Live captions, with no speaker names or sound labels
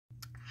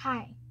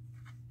Hi,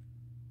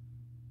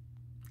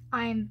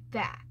 I'm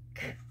back.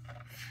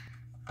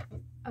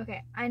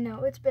 Okay, I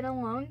know it's been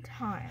a long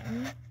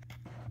time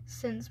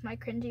since my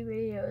cringy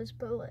videos,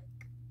 but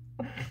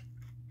like,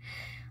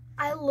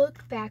 I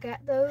look back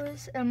at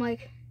those and I'm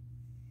like,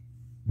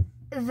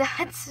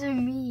 that's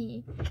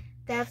me.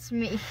 That's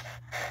me.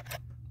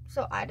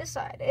 So I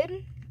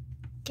decided,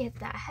 get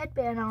that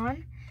headband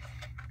on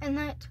and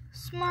let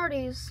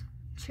Smarties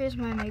choose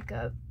my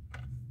makeup.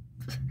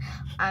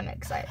 I'm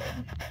excited.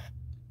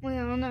 We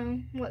all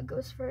know what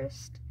goes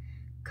first.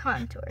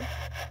 Contour.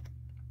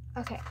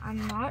 Okay,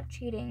 I'm not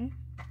cheating.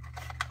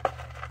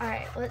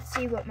 Alright, let's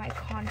see what my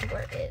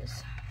contour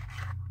is.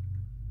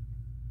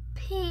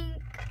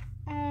 Pink.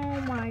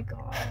 Oh my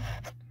god.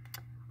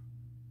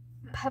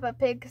 Peppa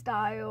Pig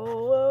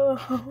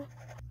style.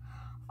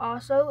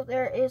 Also,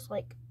 there is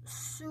like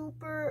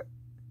super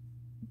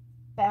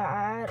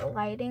bad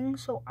lighting,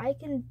 so I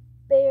can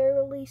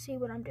barely see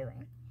what I'm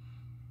doing.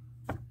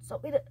 So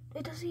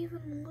it doesn't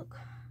even look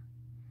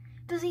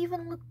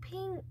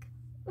pink.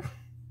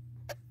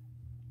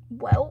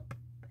 Welp,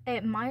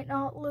 it might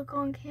not look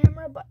on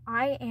camera, but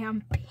I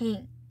am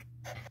pink.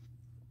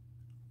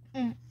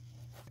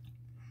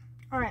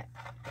 Alright,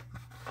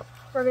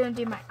 we're gonna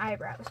do my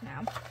eyebrows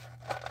now.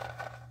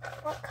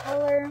 What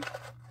color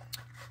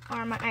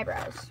are my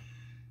eyebrows?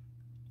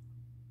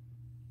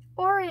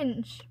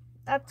 Orange.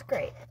 That's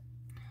great.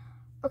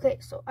 Okay,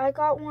 so I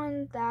got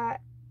one that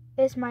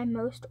is my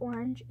most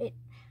orange.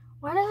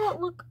 Why does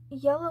it look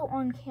yellow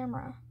on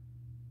camera?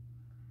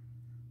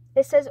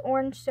 It says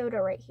orange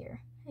soda right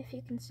here, if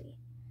you can see.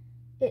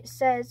 It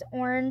says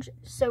orange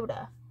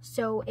soda,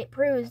 so it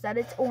proves that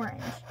it's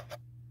orange.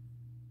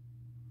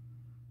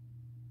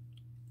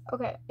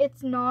 Okay,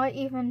 it's not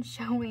even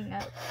showing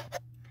up.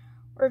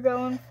 We're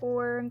going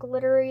for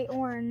glittery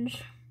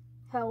orange.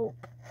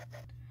 Help.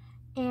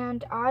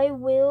 And I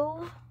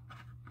will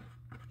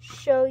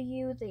show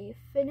you the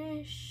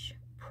finished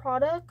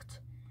product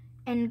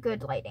and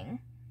good lighting,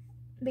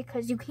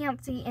 because you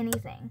can't see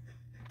anything.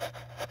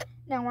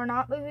 Now, we're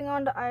not moving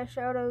on to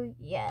eyeshadow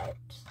yet,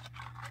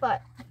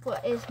 but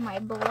what is my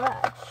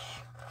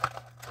blush?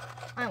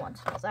 I want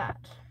to know that.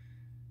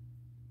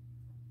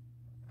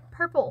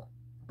 Purple.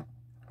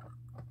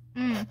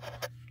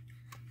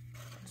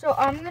 So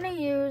I'm gonna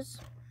use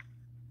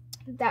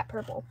that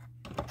purple.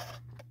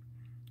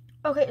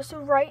 Okay, so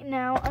right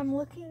now I'm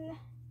looking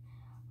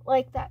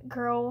like that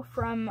girl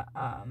from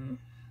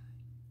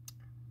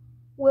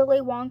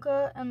Willy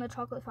Wonka and the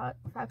Chocolate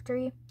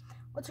Factory.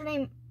 What's her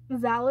name?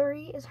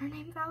 Valerie? Is her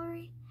name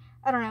Valerie?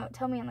 I don't know.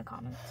 Tell me in the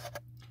comments.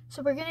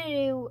 So we're going to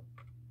do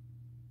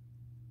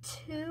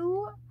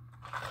 2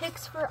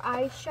 picks for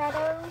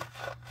eyeshadow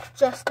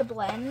just to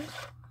blend.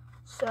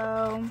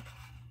 So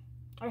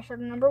eyeshadow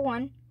number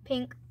 1,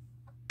 pink.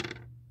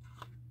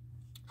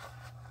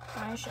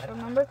 Eyeshadow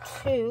number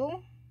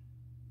 2,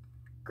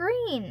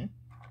 green.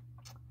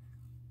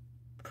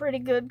 Pretty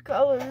good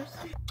colors.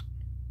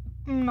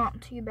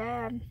 Not too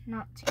bad.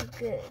 Not too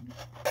good.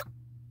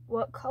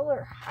 What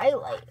color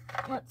highlight?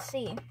 Let's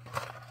see.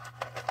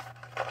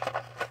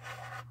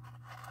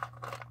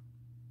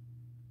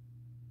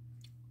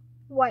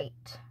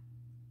 White.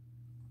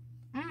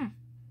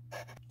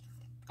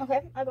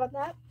 Okay, I got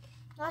that.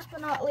 Last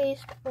but not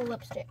least,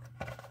 lipstick.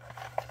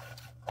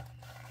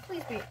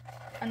 Please be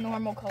a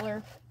normal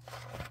color.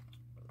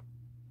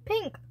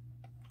 Pink.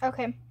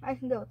 Okay, I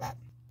can go with that.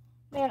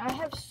 Man, I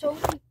have so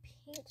many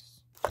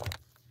pinks.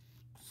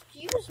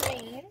 Excuse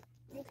me.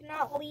 You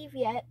cannot leave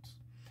yet.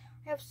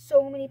 I have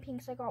so many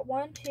pinks. I got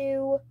 1,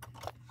 2,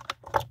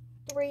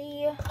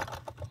 3,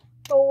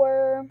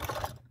 4.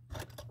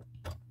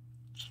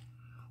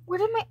 Where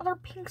did my other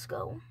pinks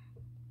go?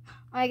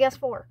 I guess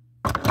 4.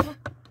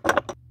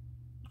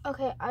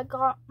 Okay, I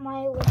got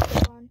my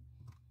lipstick on.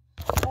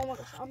 Oh my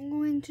gosh, I'm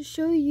going to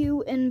show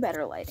you in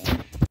better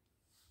lighting.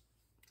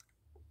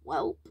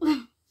 Well,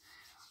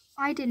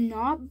 I did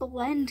not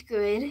blend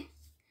good,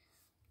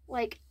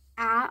 like,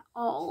 at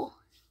all.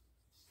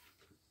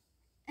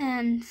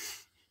 And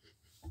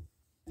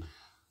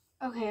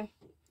okay,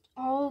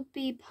 I'll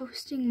be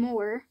posting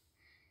more.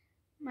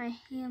 My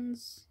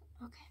hands,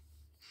 okay.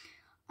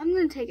 I'm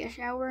gonna take a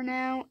shower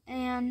now,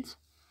 and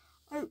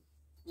I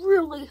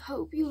really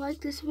hope you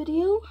like this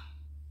video.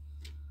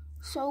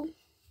 So,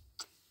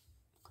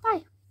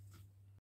 bye.